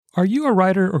Are you a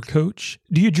writer or coach?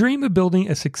 Do you dream of building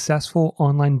a successful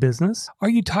online business? Are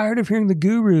you tired of hearing the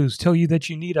gurus tell you that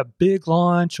you need a big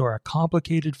launch or a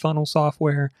complicated funnel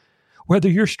software? Whether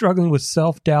you're struggling with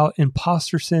self-doubt,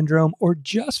 imposter syndrome, or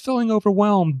just feeling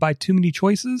overwhelmed by too many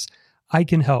choices, I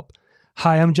can help.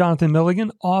 Hi, I'm Jonathan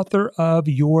Milligan, author of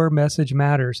Your Message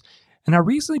Matters. And I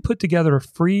recently put together a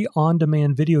free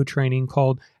on-demand video training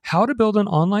called How to Build an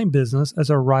Online Business as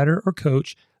a Writer or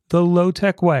Coach the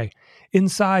Low-Tech Way.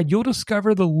 Inside, you'll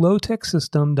discover the low-tech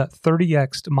system that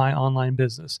 30x'd my online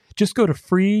business. Just go to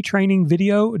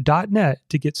freetrainingvideo.net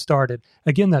to get started.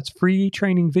 Again, that's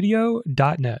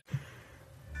freetrainingvideo.net.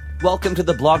 Welcome to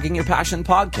the Blogging Your Passion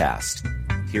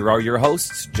podcast. Here are your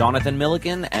hosts, Jonathan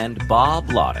Milligan and Bob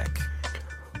Loddick.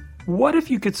 What if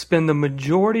you could spend the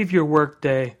majority of your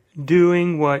workday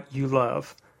doing what you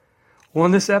love? Well,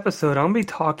 in this episode, I'm going to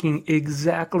be talking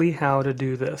exactly how to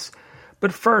do this.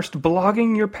 But first,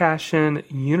 Blogging Your Passion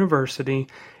University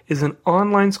is an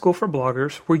online school for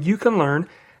bloggers where you can learn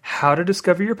how to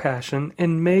discover your passion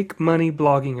and make money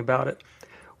blogging about it.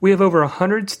 We have over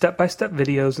 100 step-by-step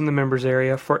videos in the members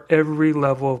area for every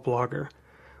level of blogger.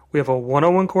 We have a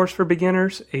 101 course for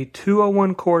beginners, a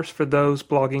 201 course for those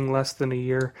blogging less than a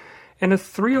year, and a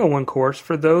 301 course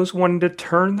for those wanting to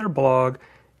turn their blog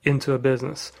into a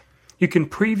business. You can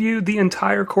preview the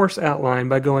entire course outline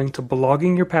by going to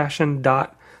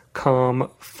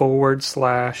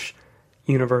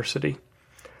bloggingyourpassion.com/university.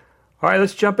 All right,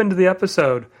 let's jump into the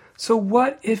episode. So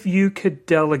what if you could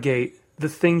delegate the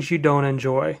things you don't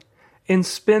enjoy and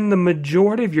spend the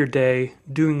majority of your day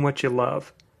doing what you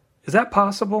love? Is that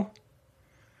possible?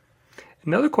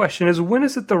 Another question is, when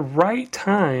is it the right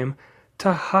time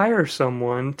to hire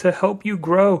someone to help you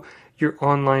grow your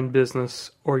online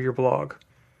business or your blog?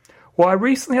 Well, I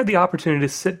recently had the opportunity to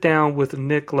sit down with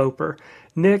Nick Loper.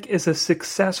 Nick is a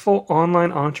successful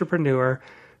online entrepreneur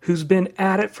who's been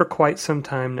at it for quite some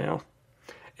time now.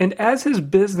 And as his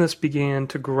business began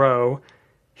to grow,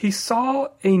 he saw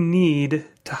a need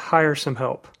to hire some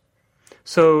help.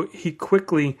 So he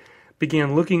quickly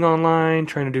began looking online,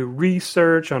 trying to do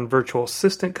research on virtual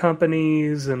assistant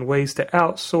companies and ways to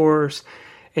outsource,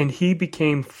 and he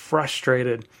became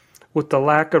frustrated with the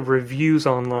lack of reviews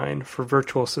online for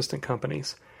virtual assistant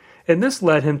companies. And this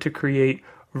led him to create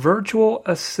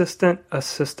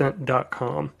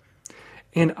virtualassistantassistant.com.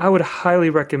 And I would highly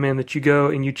recommend that you go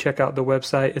and you check out the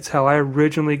website. It's how I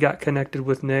originally got connected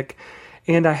with Nick.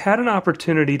 And I had an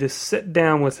opportunity to sit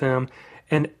down with him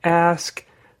and ask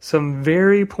some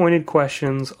very pointed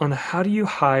questions on how do you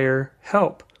hire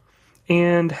help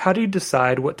and how do you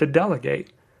decide what to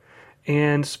delegate.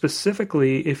 And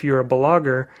specifically, if you're a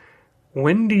blogger,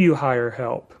 when do you hire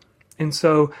help? And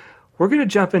so we're going to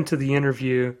jump into the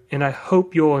interview, and I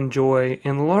hope you'll enjoy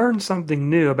and learn something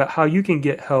new about how you can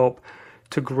get help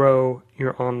to grow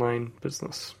your online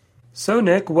business. So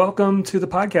Nick, welcome to the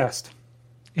podcast.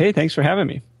 Hey, thanks for having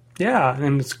me. Yeah,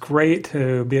 and it's great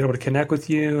to be able to connect with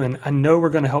you, and I know we're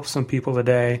going to help some people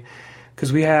today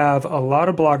because we have a lot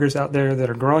of bloggers out there that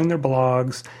are growing their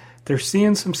blogs. They're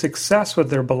seeing some success with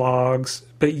their blogs,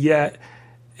 but yet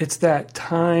it's that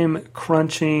time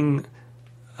crunching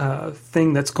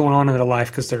thing that's going on in their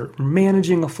life because they're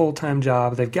managing a full-time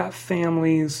job. They've got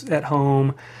families at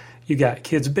home. You got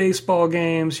kids' baseball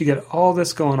games. You got all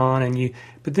this going on,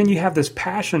 but then you have this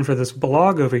passion for this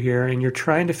blog over here, and you're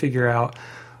trying to figure out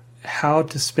how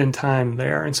to spend time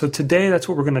there. And so today, that's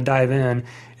what we're going to dive in.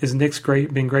 Is Nick's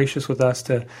been gracious with us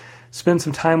to spend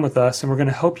some time with us, and we're going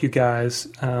to help you guys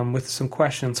with some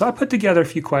questions. So I put together a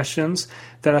few questions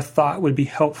that I thought would be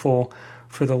helpful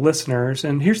for the listeners.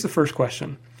 And here's the first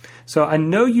question. So I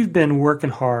know you've been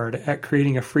working hard at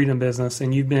creating a freedom business,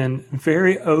 and you've been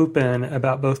very open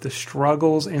about both the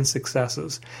struggles and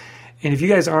successes. And if you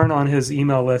guys aren't on his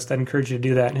email list, I'd encourage you to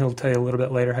do that, and he'll tell you a little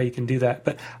bit later how you can do that.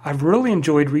 But I've really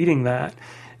enjoyed reading that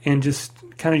and just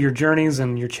kind of your journeys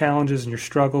and your challenges and your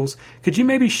struggles. Could you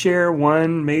maybe share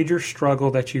one major struggle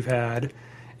that you've had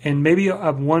and maybe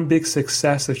one big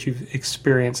success that you've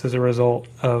experienced as a result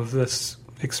of this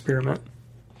experiment?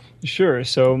 Sure.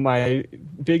 So my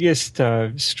biggest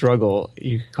struggle,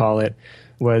 you could call it,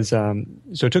 was so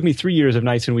it took me 3 years of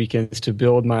nights and weekends to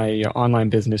build my online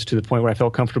business to the point where I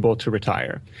felt comfortable to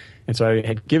retire. And so I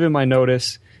had given my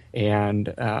notice,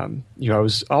 and I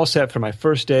was all set for my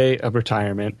first day of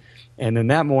retirement. And then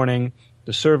that morning,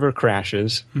 the server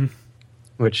crashes,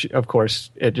 which, of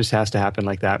course, it just has to happen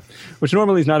like that, which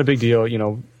normally is not a big deal.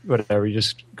 Whatever, you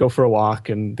just go for a walk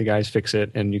and the guys fix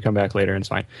it and you come back later and it's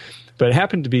fine. But it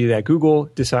happened to be that Google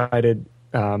decided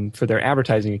for their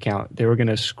advertising account, they were going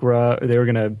to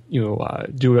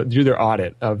do their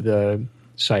audit of the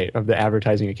site of the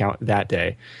advertising account that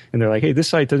day. And they're like, hey, this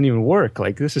site doesn't even work.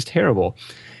 Like, this is terrible.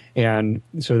 And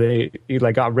so they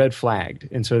like got red flagged.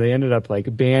 And so they ended up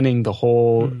like banning the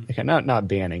whole, like, not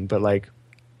banning, but like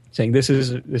saying this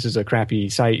is a crappy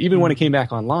site. Even when it came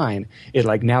back online, it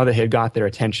like now they had got their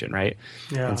attention, right?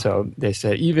 Yeah. And so they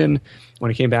said, even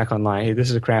when it came back online, hey, this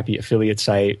is a crappy affiliate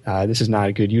site. This is not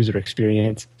a good user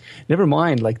experience. Never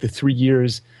mind like the 3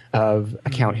 years of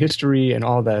account history and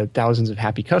all the thousands of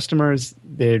happy customers.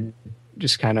 They'd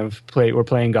just kind of were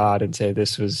playing God and say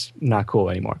this was not cool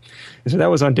anymore. And so that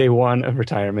was on day one of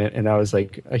retirement, and that was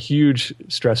like a huge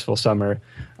stressful summer.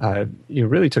 It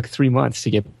really took 3 months to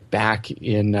get back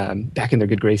in their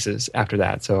good graces after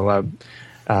that. So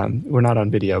we're not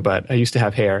on video, but I used to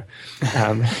have hair,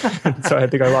 so I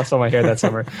think I lost all my hair that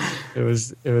summer. It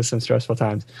was some stressful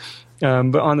times.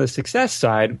 But on the success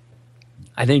side,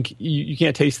 I think you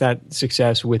can't taste that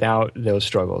success without those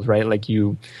struggles, right? Like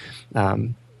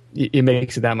it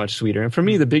makes it that much sweeter. And for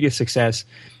me, the biggest success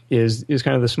is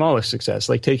kind of the smallest success,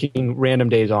 like taking random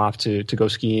days off to go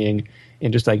skiing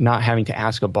and just like not having to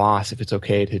ask a boss if it's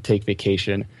okay to take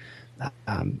vacation.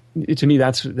 To me,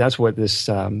 that's what this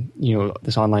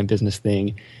this online business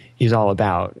thing is all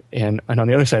about. And on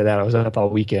the other side of that, I was up all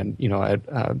weekend, at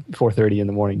 4:30 in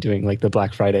the morning doing like the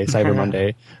Black Friday, Cyber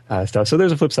Monday stuff. So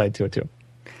there's a flip side to it too.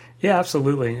 Yeah,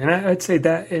 absolutely. And I'd say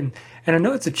that, and I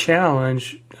know it's a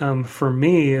challenge for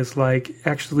me, is like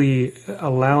actually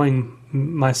allowing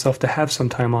myself to have some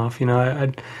time off. I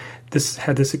had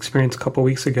this experience a couple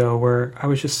weeks ago where I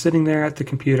was just sitting there at the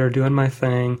computer doing my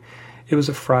thing. It was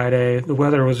a Friday. The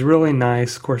weather was really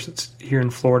nice. Of course, it's here in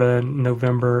Florida,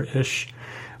 November-ish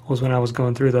was when I was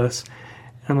going through this.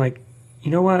 And I'm like,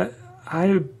 you know what?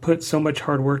 I put so much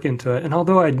hard work into it. And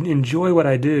although I enjoy what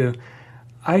I do,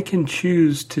 I can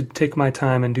choose to take my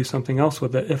time and do something else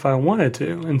with it if I wanted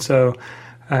to. And so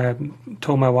I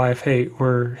told my wife, hey,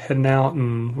 we're heading out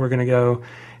and we're going to go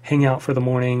hang out for the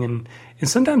morning. And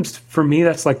sometimes for me,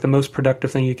 that's like the most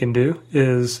productive thing you can do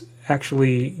is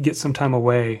actually get some time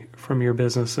away from your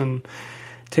business and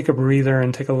take a breather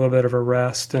and take a little bit of a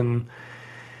rest and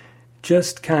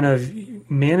just kind of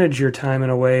manage your time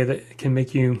in a way that can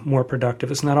make you more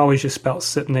productive. It's not always just about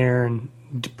sitting there and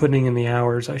putting in the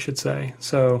hours, I should say.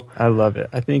 So I love it.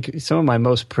 I think some of my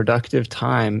most productive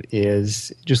time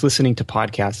is just listening to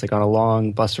podcasts, like on a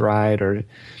long bus ride or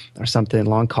something,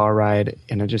 long car ride.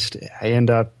 And I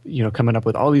end up, coming up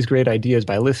with all these great ideas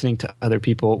by listening to other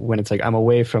people when it's like I'm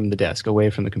away from the desk, away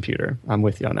from the computer. I'm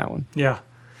with you on that one. Yeah.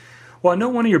 Well, I know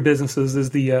one of your businesses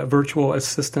is the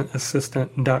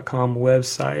virtualassistant.com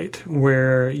website,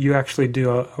 where you actually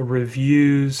do a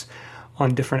reviews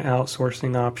on different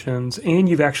outsourcing options, and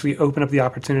you've actually opened up the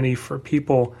opportunity for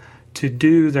people to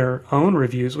do their own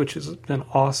reviews, which has been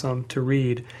awesome to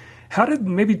read.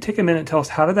 Maybe take a minute and tell us,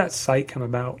 how did that site come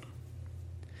about?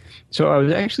 So I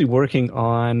was actually working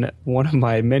on one of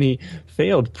my many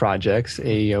failed projects,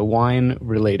 a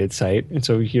wine-related site. And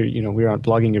so here, we were on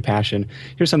Blogging Your Passion.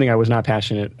 Here's something I was not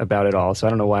passionate about at all. So I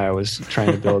don't know why I was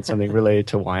trying to build something related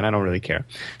to wine. I don't really care.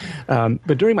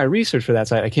 But during my research for that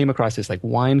site, I came across this like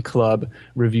wine club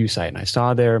review site, and I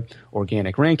saw their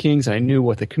organic rankings, and I knew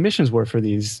what the commissions were for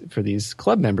these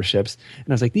club memberships. And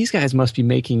I was like, these guys must be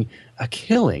making a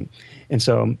killing. And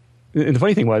the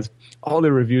funny thing was, all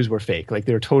their reviews were fake. Like,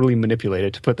 they were totally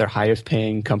manipulated to put their highest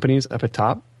paying companies up at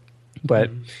top. But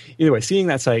either way, seeing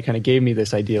that site kind of gave me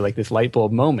this idea, like this light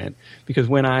bulb moment, because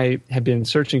when I had been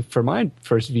searching for my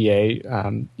first VA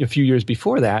a few years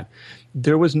before that,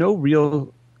 there was no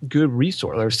real good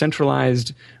resource or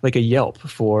centralized, like a Yelp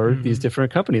for these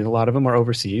different companies. A lot of them are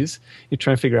overseas. You're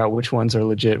trying to figure out which ones are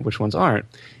legit, which ones aren't.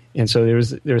 And so there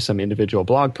was some individual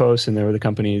blog posts, and there were the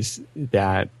companies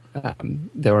that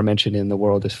were mentioned in The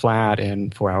World is Flat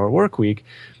and 4 Hour Work Week,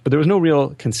 but there was no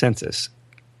real consensus.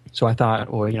 So I thought,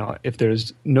 well, if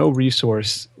there's no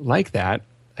resource like that,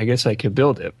 I guess I could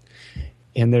build it.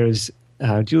 And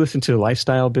do you listen to the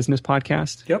Lifestyle Business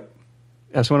Podcast? Yep.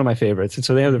 That's one of my favorites. And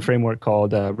so they have a framework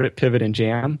called Rip, Pivot, and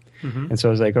Jam. And so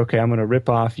I was like, okay, I'm going to rip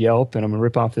off Yelp, and I'm going to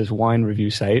rip off this wine review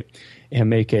site and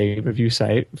make a review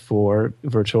site for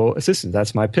virtual assistants.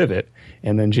 That's my pivot.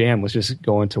 And then Jam was just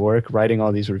going to work, writing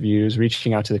all these reviews,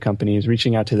 reaching out to the companies,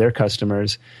 reaching out to their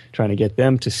customers, trying to get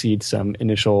them to seed some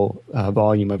initial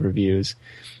volume of reviews.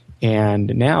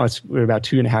 And now we're about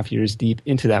 2.5 years deep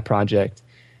into that project,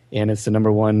 and it's the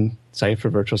number one site for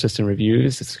virtual assistant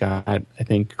reviews. It's got, I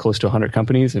think, close to 100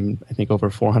 companies and I think over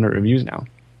 400 reviews now.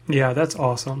 Yeah, that's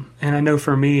awesome. And I know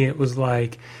for me, it was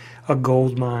like a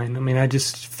gold mine. I mean, I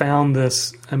just found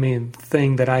this,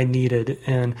 thing that I needed.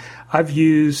 And I've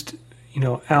used,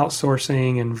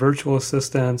 outsourcing and virtual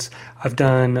assistants. I've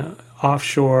done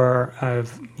offshore.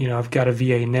 I've got a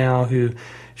VA now who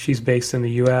she's based in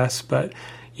the U.S. But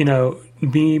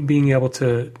being able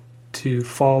to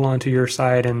fall onto your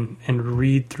site and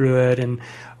read through it and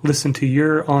listen to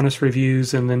your honest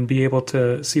reviews and then be able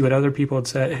to see what other people had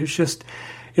said,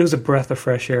 it was a breath of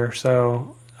fresh air.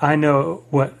 So I know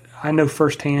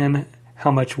firsthand how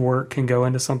much work can go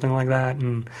into something like that,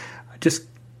 and I just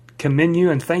commend you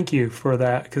and thank you for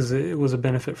that because it was a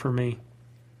benefit for me.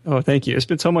 Oh, thank you. It's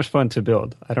been so much fun to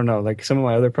build. I don't know, like some of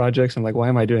my other projects, I'm like, why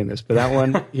am I doing this? But that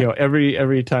one,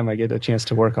 every time I get a chance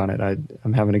to work on it,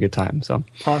 I'm having a good time. So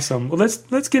awesome. Well,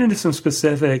 let's get into some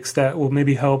specifics that will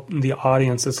maybe help the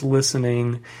audience that's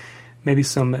listening. Maybe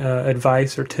some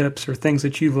advice or tips or things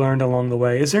that you've learned along the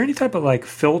way. Is there any type of like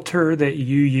filter that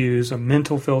you use, a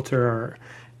mental filter, or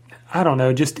I don't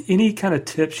know, just any kind of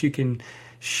tips you can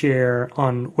share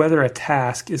on whether a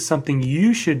task is something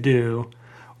you should do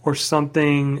or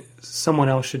something someone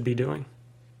else should be doing?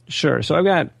 Sure. So I've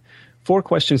got 4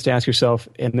 questions to ask yourself,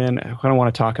 and then I kind of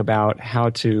want to talk about how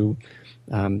to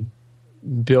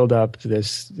build up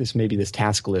this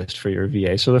task list for your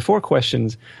VA. So the 4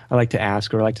 questions I like to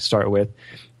ask, or I like to start with: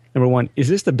 number 1, is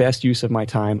this the best use of my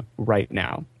time right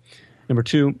now? Number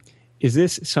 2, is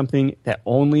this something that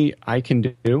only I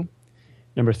can do?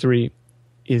 Number 3,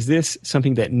 is this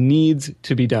something that needs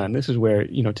to be done? This is where,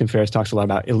 Tim Ferriss talks a lot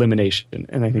about elimination.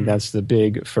 And I think that's the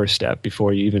big first step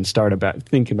before you even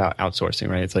think about outsourcing,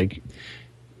 right? It's like,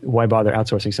 why bother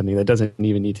outsourcing something that doesn't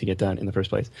even need to get done in the first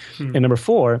place? And number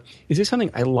 4, is this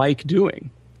something I like doing?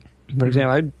 For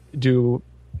example,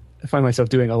 I find myself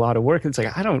doing a lot of work, and it's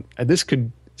like,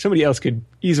 somebody else could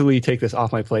easily take this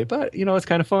off my plate, but it's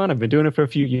kind of fun. I've been doing it for a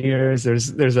few years.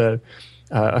 There's a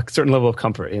certain level of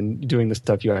comfort in doing the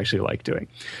stuff you actually like doing.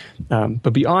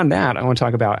 But beyond that, I want to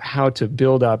talk about how to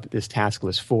build up this task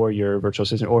list for your virtual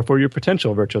assistant or for your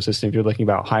potential virtual assistant if you're looking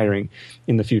about hiring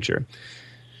in the future.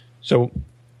 So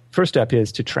first step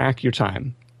is to track your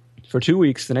time. For 2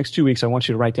 weeks, the next 2 weeks, I want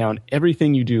you to write down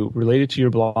everything you do related to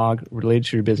your blog, related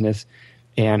to your business,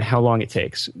 and how long it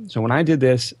takes. So when I did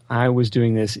this, I was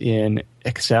doing this in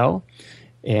Excel,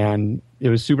 and it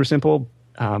was super simple,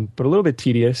 but a little bit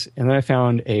tedious. And then I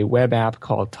found a web app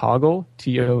called Toggle,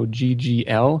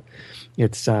 Toggl.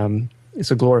 It's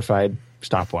a glorified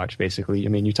stopwatch, basically. I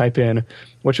mean, you type in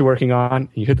what you're working on,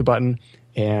 you hit the button,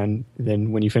 and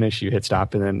then when you finish, you hit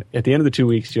stop. And then at the end of the 2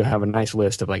 weeks, you'll have a nice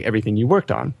list of like everything you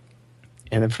worked on.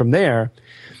 And then from there,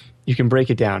 you can break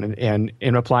it down and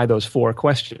apply those 4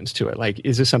 questions to it. Like,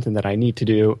 is this something that I need to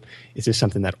do? Is this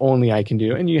something that only I can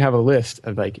do? And you have a list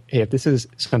of like, hey, if this is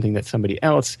something that somebody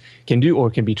else can do or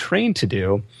can be trained to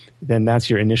do, then that's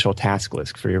your initial task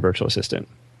list for your virtual assistant.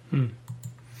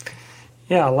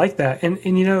 Yeah, I like that. And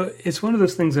it's one of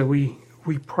those things that we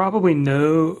probably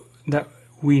know that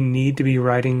we need to be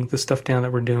writing the stuff down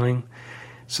that we're doing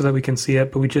so that we can see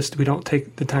it, but we don't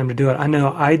take the time to do it. I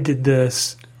know I did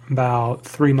this about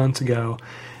 3 months ago,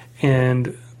 and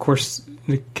of course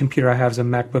the computer I have is a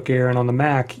MacBook Air, and on the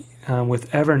Mac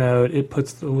with Evernote, it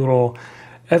puts the little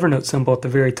Evernote symbol at the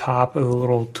very top of the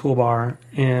little toolbar,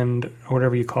 or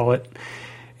whatever you call it.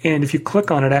 And if you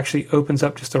click on it, it actually opens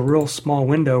up just a real small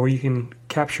window where you can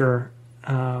capture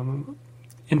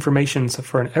information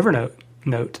for an Evernote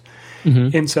note.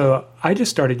 And so I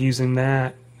just started using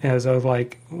that as I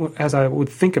would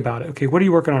think about it. Okay, what are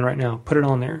you working on right now? Put it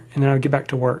on there. And then I would get back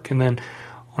to work. And then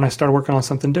when I started working on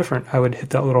something different, I would hit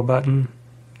that little button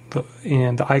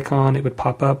and the icon, it would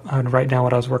pop up. I would write down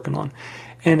what I was working on.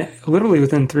 And literally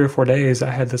within 3 or 4 days,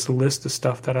 I had this list of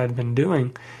stuff that I'd been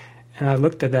doing. And I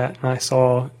looked at that and I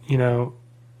saw,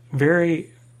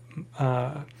 very,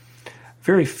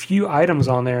 very few items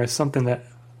on there as something that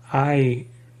I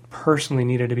personally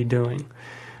needed to be doing.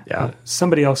 Yeah.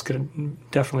 Somebody else could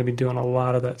definitely be doing a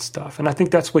lot of that stuff. And I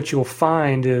think that's what you'll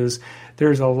find is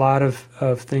there's a lot of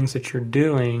things that you're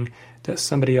doing that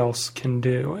somebody else can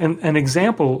do. And an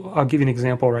example, I'll give you an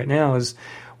example right now, is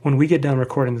when we get done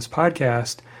recording this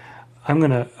podcast, I'm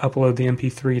going to upload the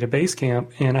MP3 to Basecamp,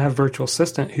 and I have a virtual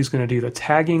assistant who's going to do the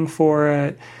tagging for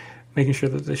it, making sure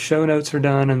that the show notes are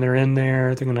done and they're in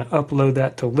there. They're going to upload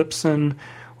that to Libsyn,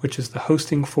 which is the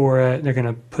hosting for it. They're going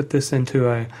to put this into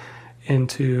a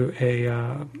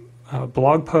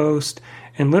blog post.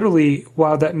 And literally,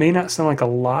 while that may not sound like a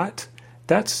lot,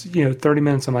 that's 30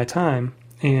 minutes of my time,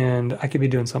 and I could be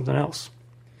doing something else.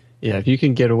 Yeah, if you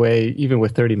can get away even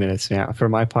with 30 minutes now for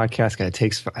my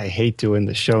podcast, I hate doing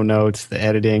the show notes, the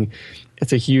editing.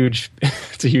 It's a huge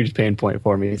pain point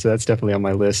for me. So that's definitely on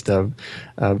my list of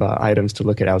items to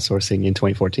look at outsourcing in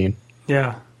 2014.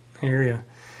 Yeah, I hear you.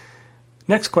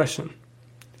 Next question.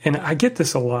 and I get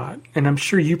this a lot, and I'm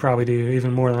sure you probably do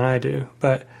even more than I do,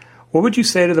 but what would you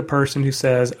say to the person who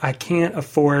says, I can't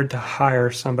afford to hire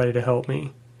somebody to help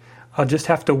me? I'll just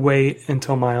have to wait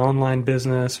until my online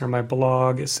business or my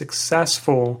blog is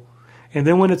successful. And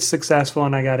then when it's successful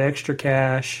and I got extra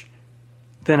cash,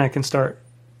 then I can start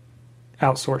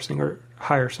outsourcing or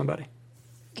hire somebody.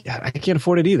 Yeah, I can't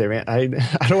afford it either, man. I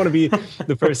don't want to be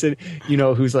the person,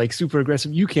 who's like super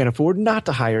aggressive. You can't afford not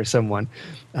to hire someone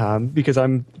because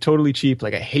I'm totally cheap.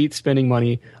 Like I hate spending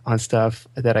money on stuff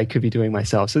that I could be doing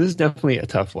myself. So this is definitely a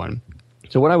tough one.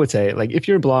 So what I would say, like if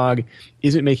your blog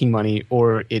isn't making money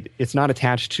or it's not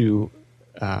attached to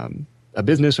a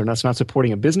business or it's not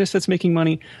supporting a business that's making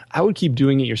money, I would keep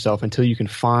doing it yourself until you can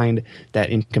find that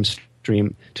income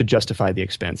stream to justify the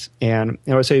expense. And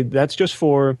I would say that's just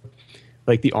for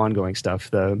like the ongoing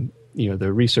stuff, the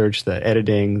research, the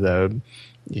editing, the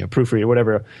proofread,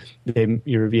 whatever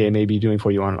your VA may be doing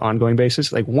for you on an ongoing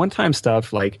basis. Like one-time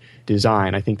stuff like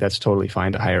design, I think that's totally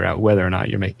fine to hire out, whether or not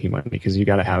you're making money, because you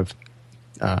got to have,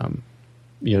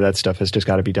 that stuff has just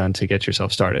got to be done to get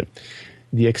yourself started.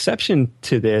 The exception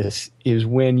to this is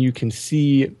when you can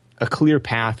see a clear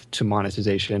path to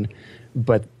monetization,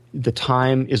 but the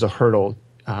time is a hurdle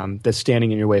that's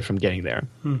standing in your way from getting there.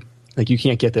 Like you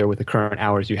can't get there with the current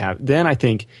hours you have. Then I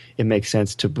think it makes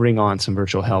sense to bring on some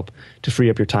virtual help to free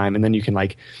up your time, and then you can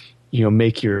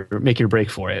make your break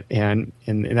for it. And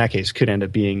in that case, could end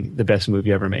up being the best move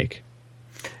you ever make.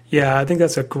 Yeah, I think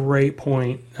that's a great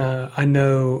point. I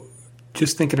know,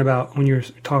 just thinking about when you're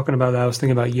talking about that, I was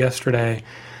thinking about yesterday.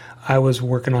 I was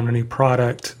working on a new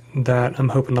product that I'm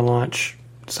hoping to launch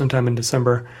sometime in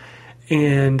December.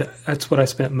 And that's what I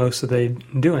spent most of the day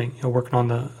doing, working on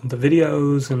the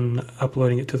videos and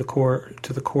uploading it to the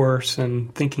course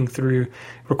and thinking through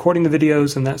recording the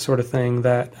videos and that sort of thing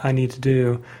that I need to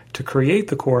do to create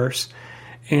the course.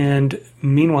 And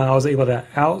meanwhile, I was able to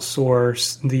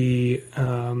outsource the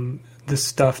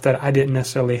stuff that I didn't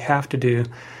necessarily have to do.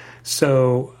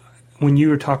 So when you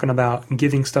were talking about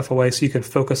giving stuff away so you can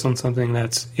focus on something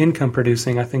that's income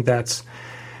producing, I think that's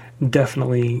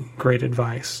definitely great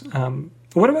advice.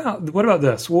 What about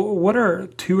this? What are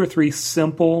 2 or 3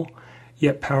 simple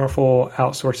yet powerful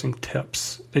outsourcing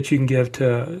tips that you can give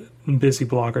to busy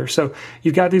bloggers? So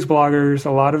you've got these bloggers, a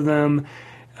lot of them,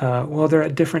 they're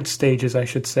at different stages, I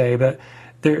should say, but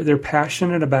they're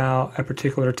passionate about a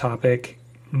particular topic.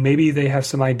 Maybe they have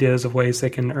some ideas of ways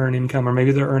they can earn income, or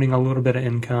maybe they're earning a little bit of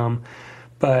income,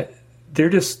 but they're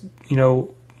just,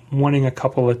 wanting a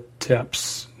couple of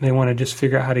tips. They want to just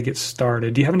figure out how to get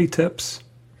started. Do you have any tips?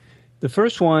 The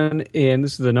first one, and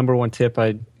this is the number one tip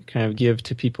I kind of give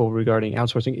to people regarding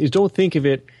outsourcing, is don't think of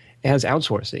it as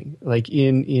outsourcing. Like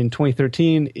in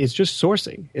 2013, it's just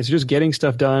sourcing. It's just getting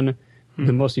stuff done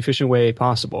the most efficient way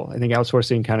possible. I think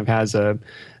outsourcing kind of has a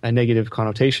negative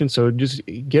connotation. So just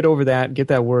get over that, get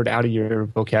that word out of your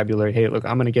vocabulary. Hey, look,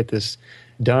 I'm going to get this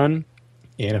done.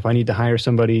 And if I need to hire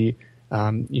somebody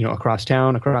across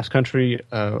town, across country,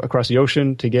 across the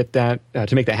ocean to get that,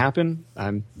 to make that happen,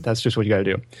 that's just what you got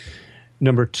to do.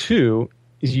 Number 2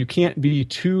 is you can't be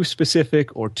too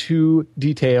specific or too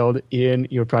detailed in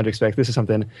your project spec. This is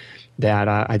something that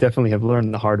I definitely have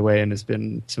learned the hard way, and has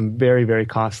been some very, very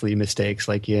costly mistakes,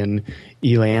 like in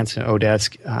Elance and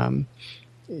Odesk.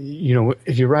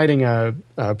 If you're writing a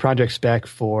project spec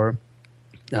for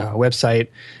website,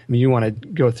 you want to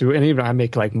go through, and even I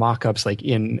make like mock-ups like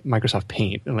in Microsoft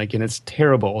Paint, and it's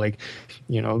terrible,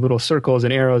 little circles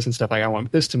and arrows and stuff. Like I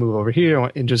want this to move over here,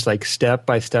 and just like step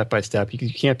by step by step. You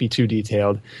can't be too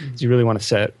detailed. You really want to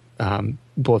set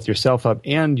both yourself up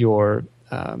and your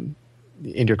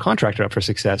contractor up for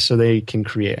success, so they can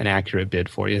create an accurate bid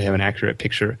for you. They have an accurate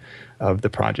picture of the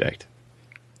project.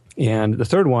 And the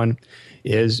third one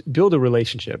is build a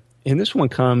relationship, and this one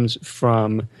comes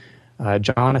from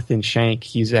Jonathan Shank.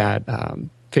 He's at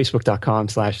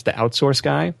facebook.com/the outsource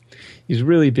guy. He's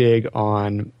really big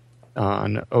on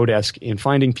Odesk in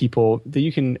finding people that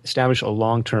you can establish a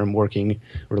long-term working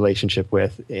relationship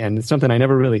with. And it's something I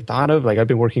never really thought of. Like I've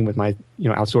been working with my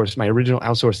original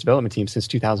outsourced development team since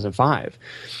 2005.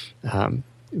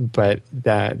 But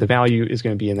the value is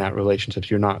going to be in that relationship.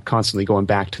 You're not constantly going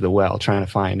back to the well trying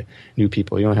to find new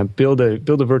people. You want to build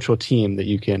a virtual team that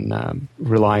you can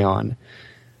rely on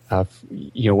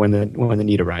when the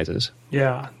need arises.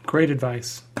 Yeah, great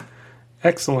advice.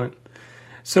 Excellent.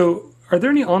 So are there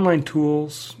any online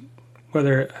tools,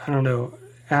 whether,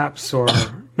 apps, or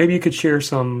maybe you could share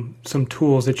some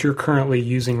tools that you're currently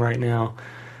using right now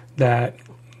that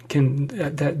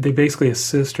they basically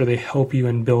assist or they help you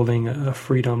in building a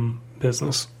freedom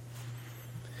business?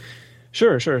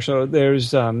 Sure. So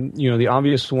there's, the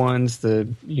obvious ones,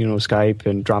 Skype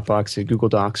and Dropbox and Google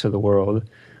Docs of the world.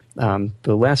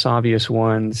 The less obvious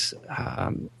ones,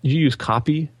 you use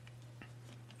Copy.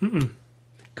 Mm-mm.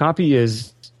 Copy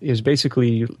is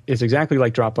exactly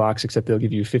like Dropbox, except they'll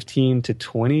give you 15 to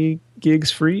 20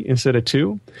 gigs free instead of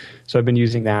 2. So I've been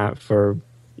using that for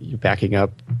backing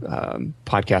up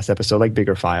podcast episodes, like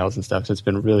bigger files and stuff. So it's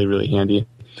been really, really handy.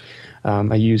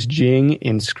 I use Jing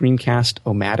in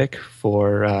Screencast-O-Matic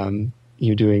for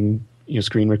doing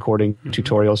screen recording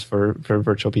tutorials for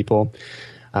virtual people,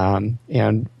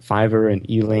 and Fiverr and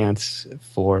Elance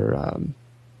for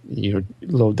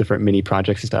little different mini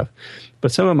projects and stuff.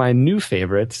 But some of my new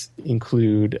favorites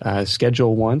include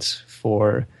Schedule Once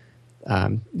for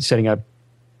setting up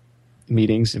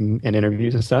meetings and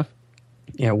interviews and stuff.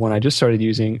 Yeah, one I just started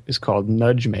using is called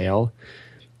Nudge Mail.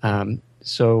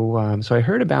 So I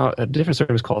heard about a different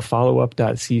service called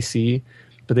followup.cc,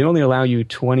 but they only allow you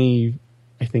 20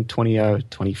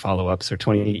 follow-ups or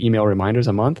 20 email reminders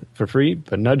a month for free.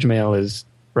 But Nudge Mail is,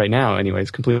 right now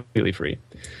anyways, completely free.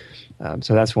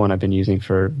 So that's one I've been using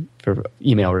for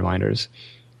email reminders.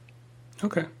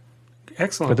 Okay.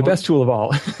 Excellent. But the best tool of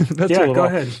all. Go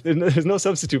ahead. There's no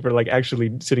substitute for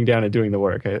actually sitting down and doing the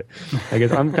work. I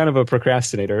guess I'm kind of a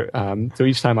procrastinator. So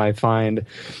each time I find,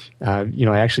 I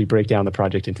actually break down the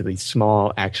project into these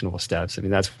small actionable steps. I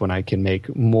mean, that's when I can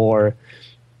make more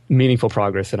meaningful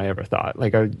progress than I ever thought.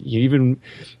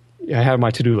 I have my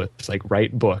to-do list, like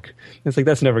write book. It's like,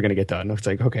 that's never going to get done. It's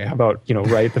like, okay, how about,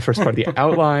 write the first part of the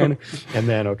outline, and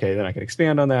then I can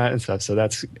expand on that and stuff. So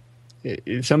that's,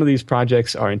 some of these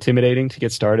projects are intimidating to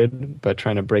get started, but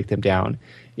trying to break them down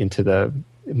into the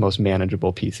most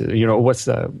manageable pieces. What's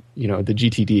the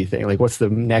GTD thing? Like, what's the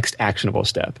next actionable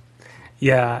step?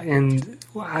 Yeah, and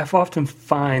I've often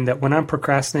find that when I'm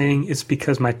procrastinating, it's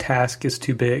because my task is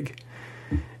too big.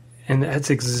 And that's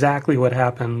exactly what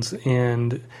happens.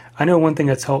 And I know one thing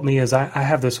that's helped me is I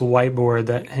have this whiteboard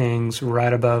that hangs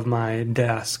right above my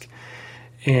desk.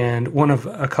 And one of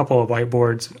a couple of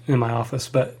whiteboards in my office,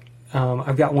 but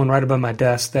I've got one right above my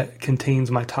desk that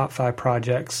contains my top 5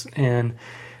 projects. And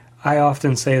I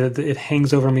often say that it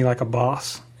hangs over me like a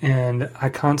boss. And I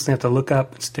constantly have to look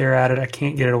up and stare at it. I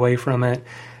can't get it away from it.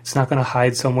 It's not going to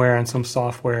hide somewhere in some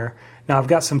software. Now, I've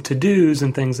got some to-dos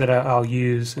and things that I'll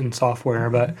use in software,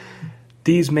 but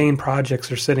these main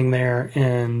projects are sitting there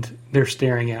and they're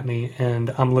staring at me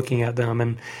and I'm looking at them.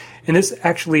 And this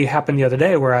actually happened the other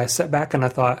day where I sat back and I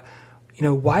thought,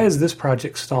 why is this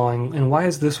project stalling? And why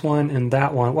is this one and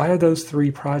that one? Why are those 3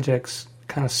 projects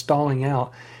kind of stalling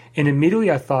out? And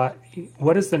immediately I thought,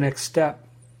 what is the next step?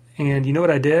 And you know what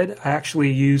I did? I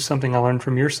actually used something I learned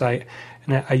from your site,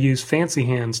 and I used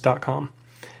fancyhands.com.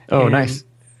 Oh, nice.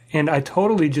 And I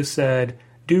totally just said,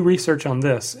 do research on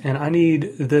this, and I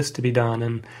need this to be done,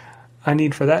 and I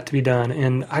need for that to be done.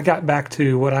 And I got back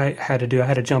to what I had to do. I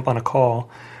had to jump on a call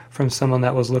from someone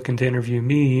that was looking to interview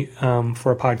me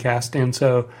for a podcast. And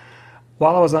so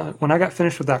when I got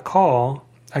finished with that call,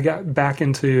 I got back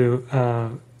into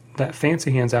that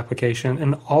Fancy Hands application,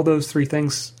 and all those 3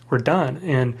 things were done.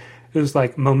 And it was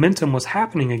like momentum was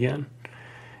happening again.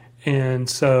 And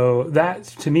so that,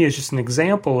 to me, is just an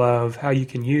example of how you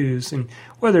can use, and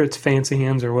whether it's Fancy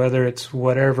Hands or whether it's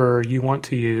whatever you want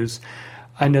to use,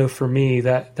 I know for me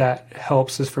that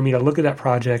helps is for me to look at that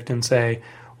project and say,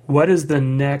 what is the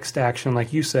next action,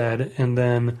 like you said, and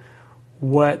then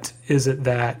what is it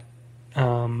that,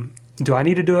 do I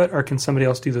need to do it, or can somebody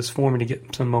else do this for me to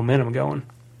get some momentum going?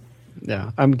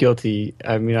 Yeah, I'm guilty.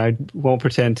 I mean, I won't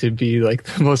pretend to be like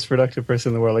the most productive person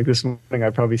in the world. Like this morning, I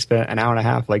probably spent an hour and a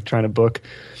half like trying to book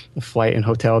a flight and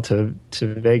hotel to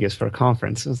Vegas for a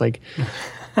conference. It was like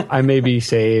I maybe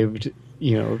saved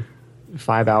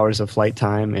 5 hours of flight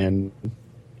time and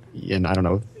I don't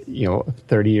know,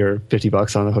 $30 or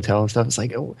 $50 on the hotel and stuff. It's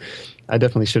like, oh, I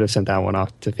definitely should have sent that one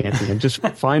off to Fancy and just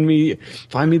find me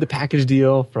the package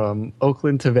deal from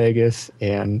Oakland to Vegas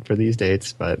and for these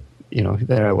dates, but.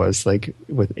 There I was, like,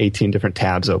 with 18 different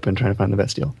tabs open trying to find the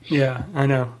best deal. Yeah, I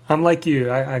know. I'm like you.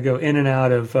 I go in and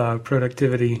out of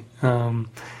productivity. I'm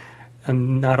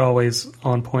not always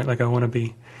on point like I want to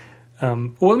be.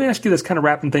 Well, let me ask you this, kind of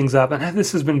wrapping things up. And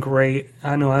this has been great.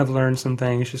 I know I've learned some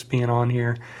things just being on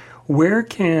here. Where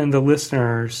can the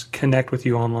listeners connect with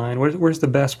you online? Where's the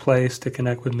best place to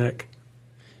connect with Nick?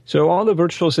 So all the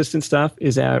virtual assistant stuff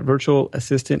is at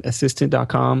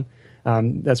virtualassistantassistant.com.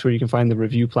 That's where you can find the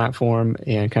review platform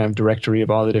and kind of directory of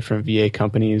all the different VA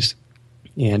companies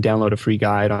and download a free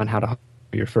guide on how to hire virtual assistants. And then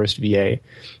your first VA.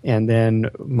 And then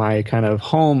my kind of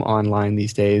home online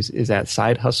these days is at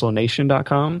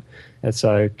sidehustlenation.com. That's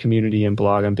a community and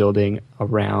blog I'm building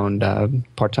around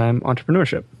part-time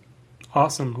entrepreneurship.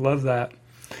 Awesome. Love that.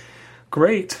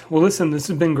 Great. Well, listen, this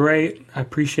has been great. I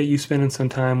appreciate you spending some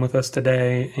time with us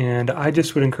today. And I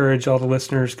just would encourage all the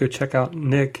listeners, go check out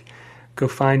Nick, go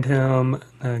find him,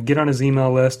 get on his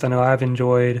email list. I know I've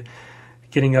enjoyed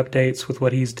getting updates with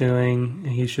what he's doing.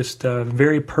 He's just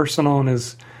very personal in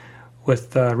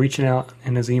with reaching out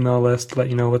in his email list to let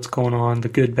you know what's going on, the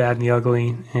good, bad, and the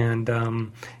ugly. And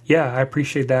I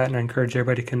appreciate that, and I encourage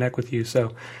everybody to connect with you.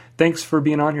 So thanks for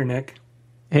being on here, Nick.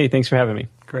 Hey, thanks for having me.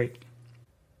 Great.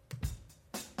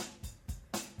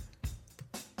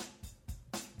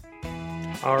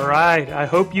 All right. I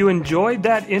hope you enjoyed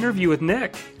that interview with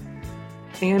Nick.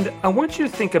 And I want you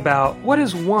to think about what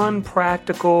is one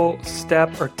practical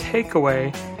step or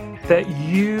takeaway that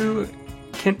you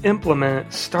can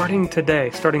implement starting today,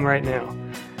 starting right now.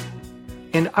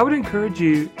 And I would encourage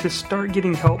you to start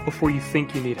getting help before you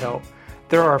think you need help.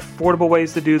 There are affordable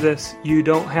ways to do this. You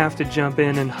don't have to jump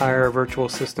in and hire a virtual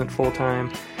assistant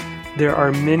full-time. There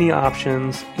are many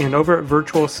options, and over at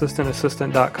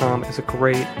virtualassistantassistant.com is a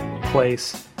great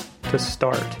place to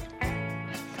start.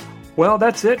 Well,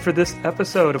 that's it for this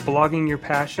episode of Blogging Your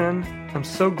Passion. I'm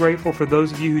so grateful for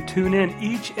those of you who tune in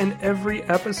each and every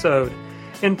episode.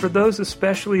 And for those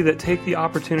especially that take the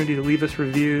opportunity to leave us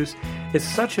reviews, it's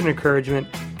such an encouragement.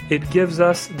 It gives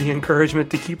us the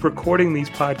encouragement to keep recording these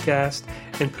podcasts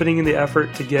and putting in the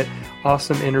effort to get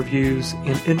awesome interviews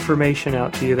and information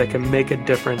out to you that can make a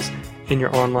difference in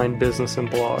your online business and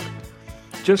blog.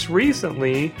 Just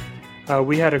recently,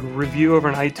 we had a review over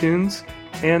on iTunes,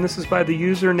 and this is by the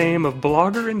username of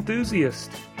Blogger Enthusiast.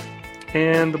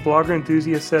 And the Blogger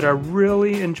Enthusiast said, I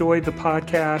really enjoyed the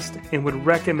podcast and would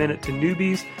recommend it to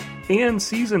newbies and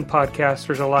seasoned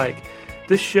podcasters alike.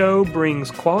 This show brings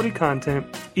quality content,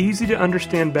 easy to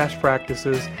understand best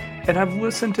practices, and I've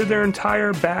listened to their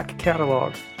entire back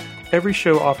catalog. Every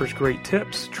show offers great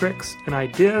tips, tricks, and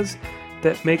ideas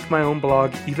that make my own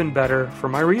blog even better for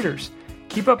my readers.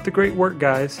 Keep up the great work,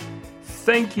 guys.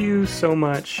 Thank you so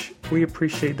much. We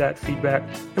appreciate that feedback.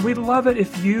 And we'd love it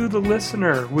if you, the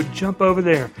listener, would jump over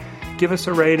there, give us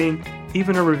a rating,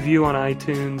 even a review on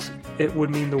iTunes. It would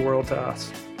mean the world to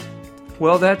us.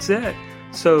 Well, that's it.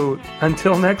 So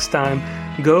until next time,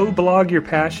 go blog your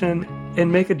passion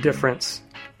and make a difference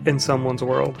in someone's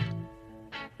world.